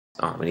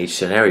in each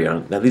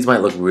scenario. Now these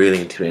might look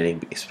really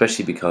intimidating,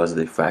 especially because of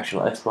the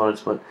fractional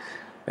exponents, but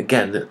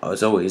again,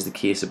 as always, the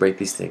key is to break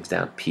these things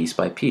down piece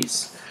by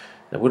piece.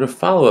 Now we're going to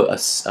follow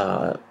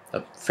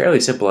a fairly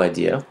simple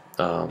idea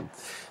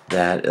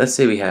that, let's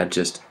say we had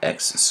just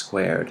x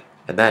squared,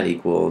 and that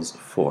equals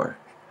 4.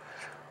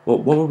 Well,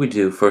 what would we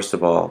do, first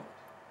of all,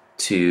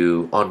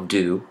 to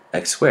undo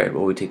x squared?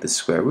 Well, we take the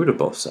square root of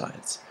both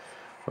sides,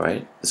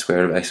 right? The square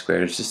root of x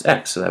squared is just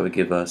x, so that would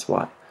give us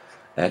what?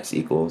 X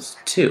equals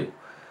 2.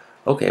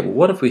 Okay, well,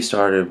 what if we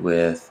started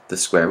with the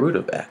square root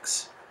of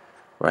x,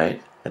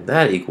 right? And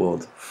that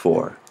equaled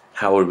 4.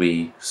 How would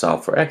we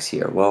solve for x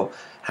here? Well,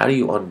 how do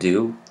you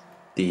undo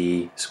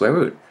the square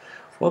root?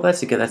 Well,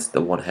 that's the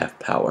 1/2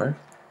 power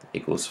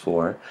equals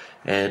 4.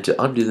 And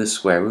to undo the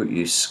square root,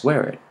 you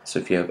square it. So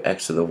if you have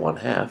x to the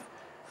 1/2,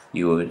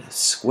 you would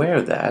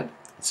square that,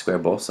 square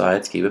both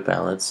sides, keep it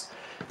balanced.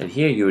 And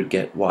here you would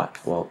get what?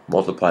 Well,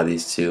 multiply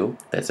these two.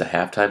 That's a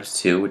half times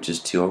 2, which is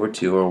 2 over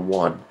 2, or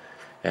 1.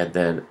 And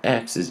then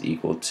x is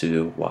equal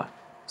to what?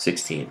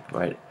 16,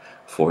 right?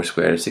 4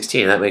 squared is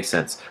 16. That makes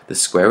sense. The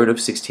square root of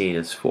 16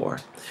 is 4.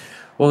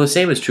 Well, the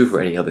same is true for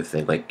any other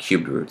thing, like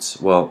cubed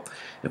roots. Well,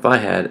 if I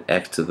had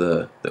x to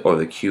the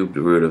cubed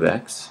root of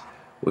x,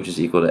 which is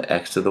equal to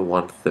x to the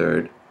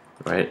 1/3,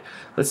 right?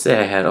 Let's say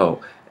I had,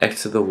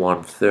 x to the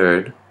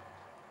 1/3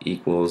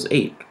 equals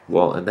 8.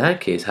 Well, in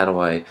that case, how do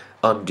I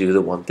undo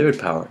the 1/3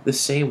 power? The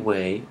same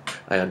way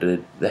I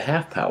undid the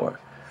half power.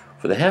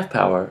 For the half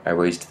power, I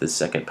raised to the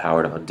second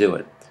power to undo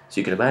it. So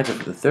you can imagine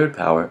for the third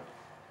power,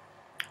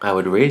 I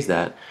would raise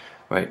that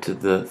right to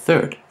the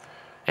third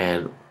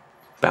and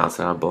balance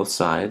it on both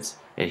sides.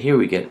 And here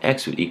we get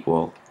x would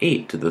equal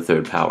 8 to the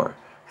third power,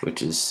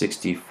 which is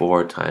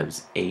 64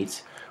 times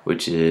 8,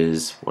 which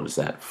is, what is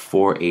that,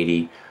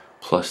 480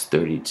 plus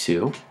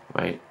 32,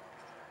 right?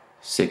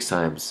 60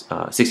 times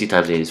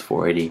 8 is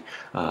 480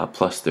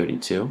 plus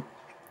 32,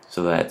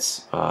 so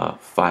that's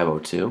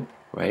 502,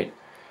 right?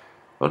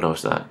 Oh no,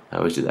 it's not. I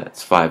always do that.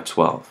 It's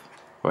 512,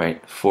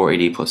 right?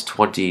 480 plus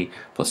 20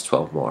 plus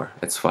 12 more.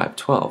 That's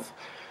 512.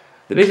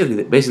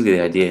 Basically,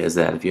 the idea is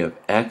that if you have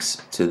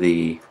x to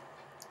the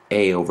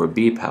a over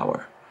b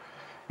power,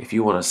 if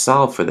you want to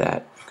solve for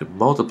that, you could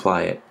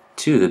multiply it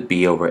to the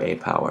b over a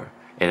power,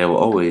 and it will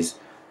always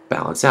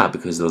balance out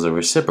because those are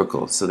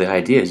reciprocals. So the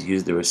idea is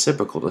use the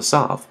reciprocal to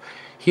solve.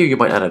 Here you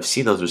might not have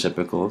seen those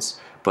reciprocals,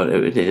 but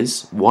it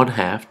is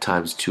 1/2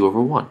 times 2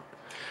 over 1.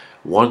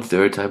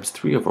 1/3 times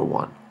 3 over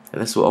 1.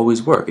 And this will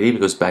always work. It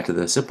even goes back to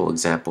the simple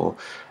example.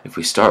 If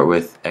we start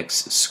with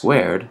x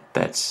squared,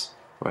 that's,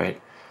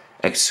 right,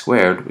 x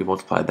squared, we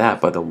multiply that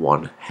by the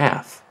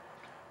 1/2,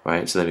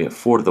 right? So then we get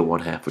 4 to the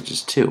 1/2, which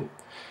is 2.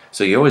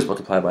 So you always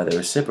multiply by the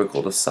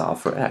reciprocal to solve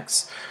for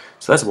x.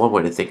 So that's one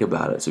way to think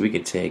about it. So we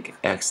can take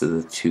x to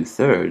the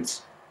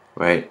 2/3,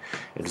 right,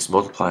 and just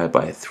multiply it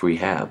by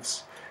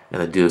 3/2, and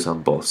then do this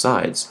on both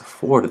sides,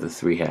 4 to the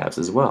 3/2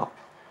 as well.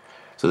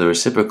 So the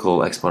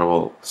reciprocal exponent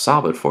will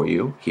solve it for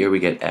you. Here we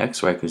get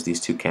x, right, because these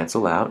two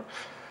cancel out.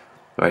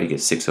 Right, you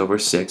get 6 over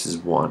 6 is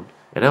 1.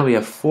 And now we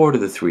have 4 to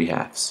the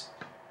 3/2.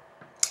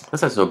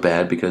 That's not so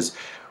bad because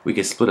we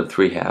can split up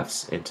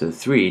 3/2 into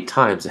 3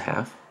 times a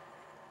half.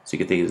 So you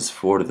can think of it as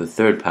 4 to the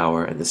third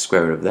power and the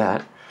square root of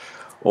that.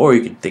 Or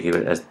you can think of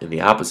it as in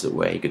the opposite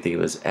way. You can think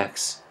of it as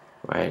x,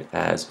 right,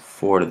 as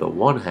 4 to the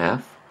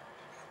 1/2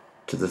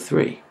 to the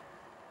 3.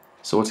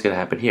 So what's going to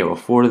happen here? Well,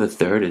 4 to the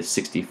third is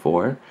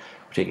 64.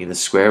 We're taking the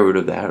square root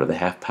of that, or the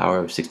half power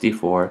of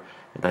 64,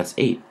 and that's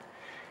 8.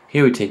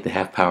 Here we take the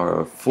half power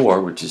of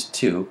 4, which is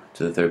 2,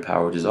 to the third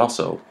power, which is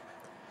also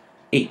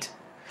 8.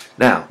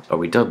 Now, are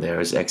we done there?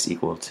 Is x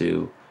equal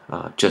to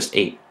just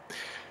 8?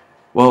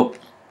 Well,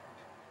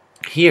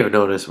 here,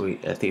 notice, I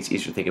think it's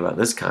easier to think about in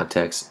this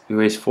context. We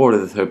raise 4 to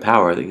the third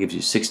power, that gives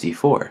you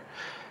 64.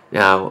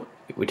 Now,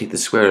 if we take the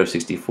square root of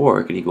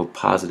 64, it could equal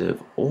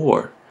positive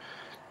or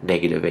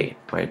negative 8,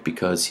 right?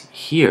 Because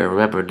here,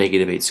 remember,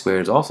 negative 8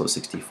 squared is also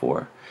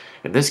 64.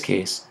 In this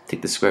case,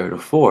 take the square root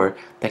of 4,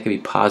 that could be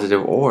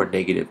positive or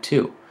negative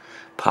 2.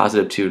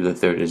 Positive 2 to the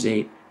third is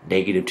 8,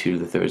 negative 2 to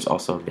the third is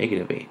also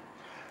negative 8.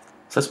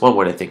 So that's one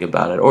way to think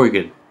about it. Or you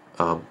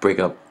can break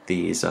up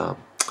these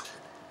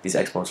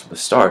exponents from the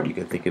start. You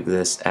can think of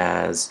this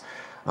as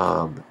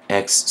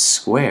x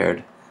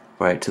squared,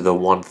 right, to the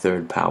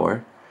 1/3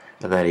 power,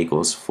 and that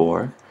equals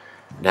 4.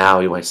 Now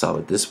you might solve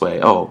it this way.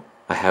 Oh,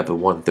 I have the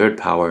 1/3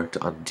 power.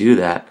 To undo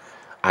that,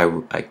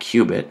 I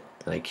cube it,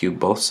 and I cube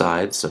both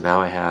sides. So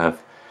now I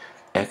have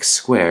x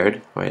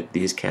squared, right,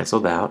 these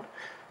canceled out,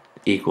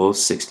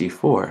 equals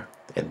 64.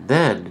 And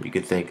then you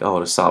can think, oh,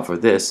 to solve for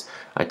this,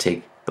 I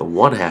take the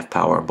 1/2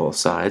 power on both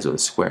sides, or the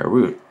square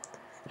root,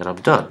 and I'm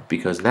done,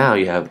 because now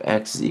you have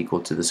x is equal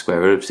to the square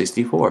root of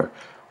 64,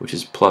 which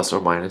is plus or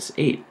minus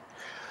 8.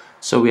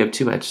 So we have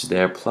two answers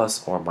there,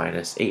 plus or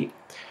minus 8.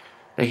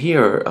 Now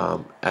here,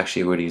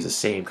 actually we're going to use the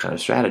same kind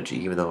of strategy,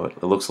 even though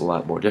it looks a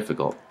lot more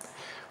difficult.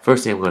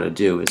 First thing I'm going to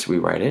do is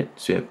rewrite it.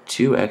 So we have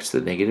 2x to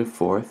the negative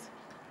 4th,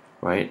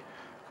 right,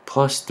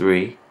 plus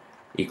 3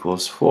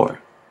 equals 4.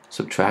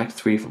 Subtract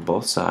 3 from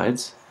both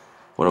sides.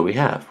 What do we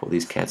have? Well,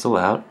 these cancel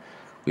out.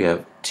 we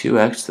have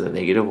 2x to the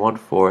negative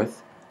 1/4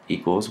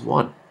 equals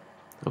 1.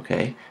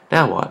 Okay,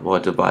 now what? Well,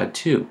 divide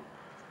 2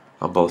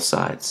 on both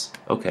sides.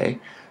 Okay,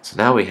 so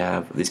now we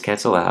have, these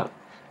cancel out,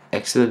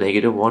 x to the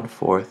negative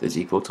 1/4 is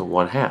equal to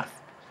 1/2.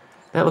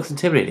 That looks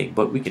intimidating,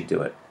 but we can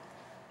do it.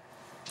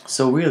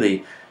 So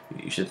really,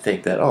 you should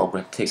think that, oh, I'm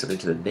going to take something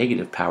to the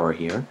negative power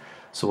here.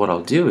 So what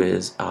I'll do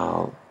is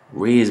I'll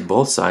raise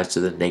both sides to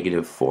the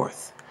negative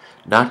fourth.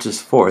 Not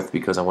just fourth,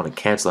 because I want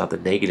to cancel out the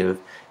negative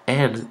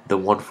and the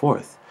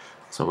 1/4.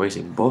 So I'm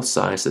raising both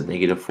sides to the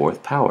negative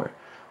fourth power.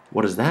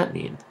 What does that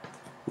mean?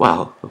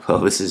 Well, I know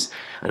this is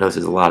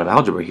a lot of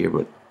algebra here,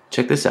 but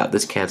check this out.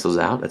 This cancels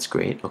out. That's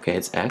great. Okay,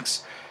 it's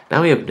x.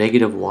 Now we have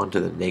negative 1 to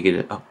the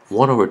negative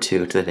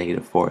 1/2 to the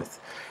negative fourth.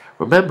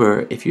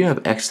 Remember, if you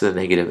have x to the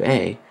negative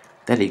a,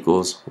 that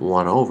equals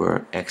 1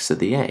 over x to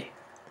the a.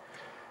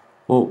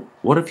 Well,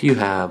 what if you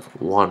have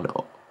 1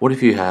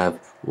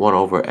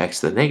 over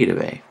x to the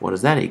negative a? What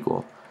does that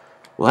equal?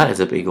 Well, that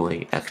ends up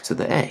equaling x to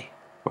the a,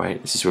 right?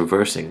 It's just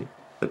reversing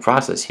the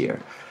process here.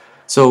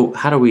 So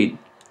how do we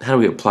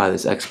apply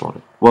this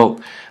exponent? Well,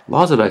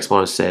 laws of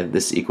exponents said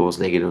this equals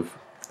this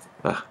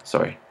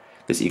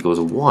equals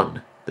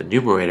 1, the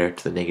numerator,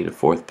 to the negative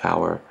fourth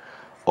power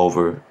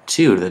over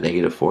 2 to the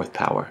negative fourth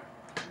power.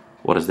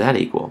 What does that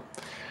equal?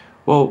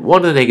 Well,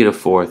 1 to the negative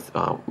fourth,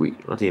 we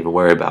don't even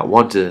worry about.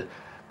 1 to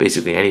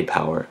basically any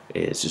power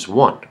is just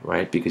 1,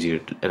 right? Because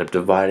you end up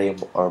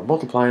dividing or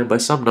multiplying by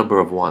some number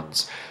of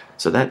 1s.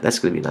 So that's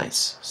going to be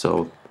nice.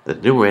 So the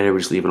numerator, we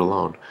just leave it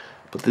alone.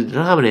 But the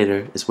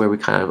denominator is where we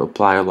kind of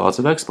apply our laws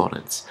of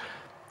exponents.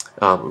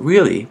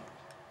 Really,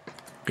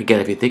 again,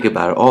 if you think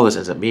about it, all this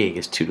ends up meaning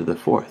is 2 to the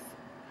fourth,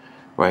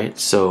 right?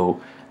 So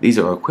these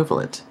are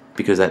equivalent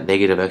because that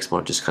negative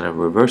exponent just kind of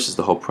reverses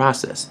the whole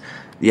process.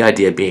 The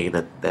idea being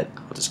that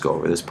I'll just go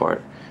over this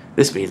part.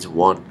 This means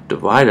 1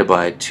 divided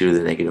by 2 to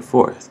the negative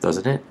fourth,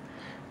 doesn't it?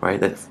 Right?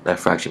 That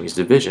fraction means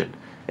division.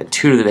 And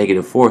 2 to the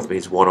negative fourth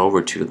means 1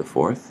 over 2 to the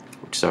fourth,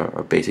 which is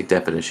our basic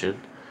definition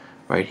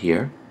right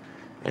here.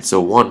 And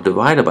so 1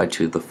 divided by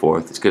 2 to the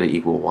fourth is going to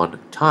equal 1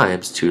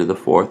 times 2 to the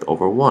fourth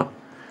over 1.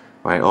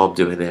 Right? All I'm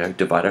doing there,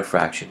 divide a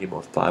fraction, you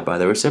multiply by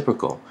the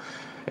reciprocal.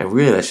 And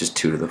really that's just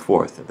 2 to the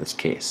fourth in this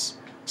case.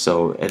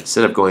 So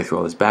instead of going through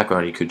all this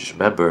background, you could just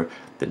remember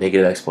the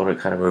negative exponent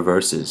kind of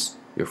reverses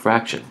your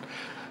fraction.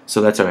 So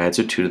that's our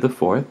answer, 2 to the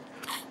fourth.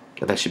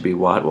 And that should be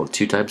what? Well,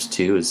 2 times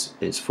 2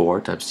 is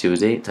 4, times 2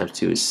 is 8, times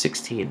 2 is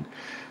 16.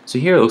 So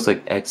here it looks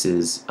like x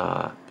is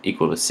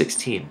equal to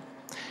 16.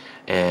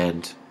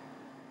 And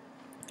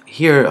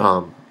here,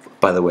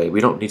 by the way,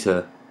 we don't need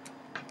to,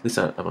 at least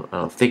I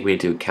don't think we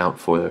need to account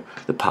for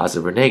the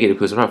positive or negative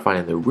because we're not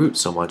finding the root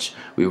so much.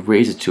 We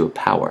raise it to a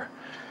power.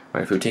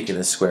 Right? If we're taking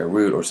the square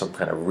root or some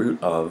kind of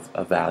root of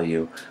a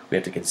value, we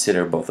have to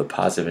consider both the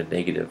positive and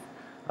negative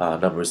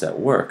numbers that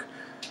work.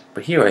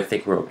 But here I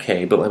think we're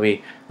okay. But let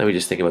me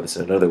just think about this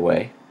in another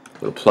way.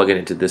 We'll plug it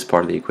into this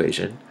part of the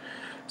equation.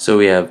 So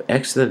we have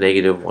x to the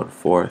negative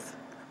 1/4,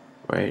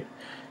 right,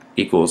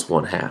 equals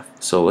 1/2.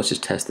 So let's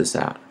just test this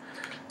out.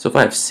 So if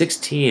I have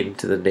 16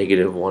 to the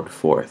negative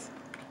 1/4,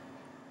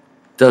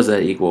 does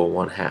that equal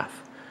 1/2?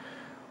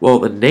 Well,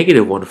 the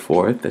negative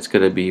 1/4, that's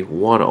going to be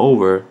 1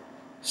 over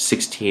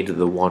 16 to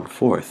the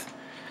 1/4,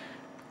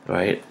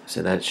 right?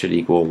 So that should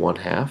equal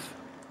 1/2,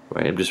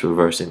 right? I'm just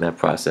reversing that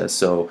process.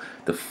 So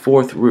the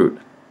fourth root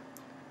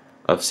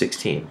of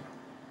 16,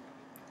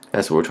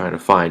 that's what we're trying to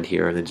find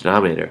here in the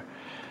denominator.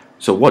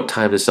 So what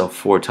times itself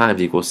 4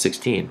 times equals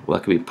 16? Well,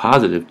 that could be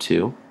positive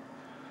 2,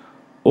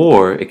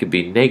 or it could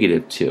be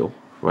negative 2,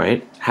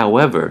 right?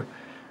 However,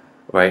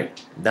 right,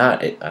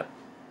 I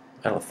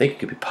don't think it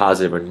could be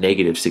positive or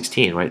negative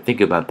 16, right?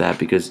 Think about that,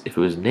 because if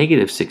it was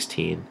negative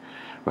 16,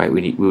 right,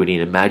 we would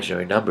need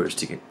imaginary numbers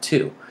to get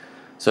 2.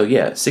 So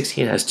yeah,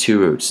 16 has 2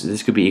 roots.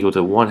 This could be equal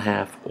to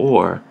 1/2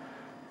 or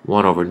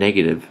 1 over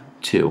negative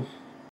 2.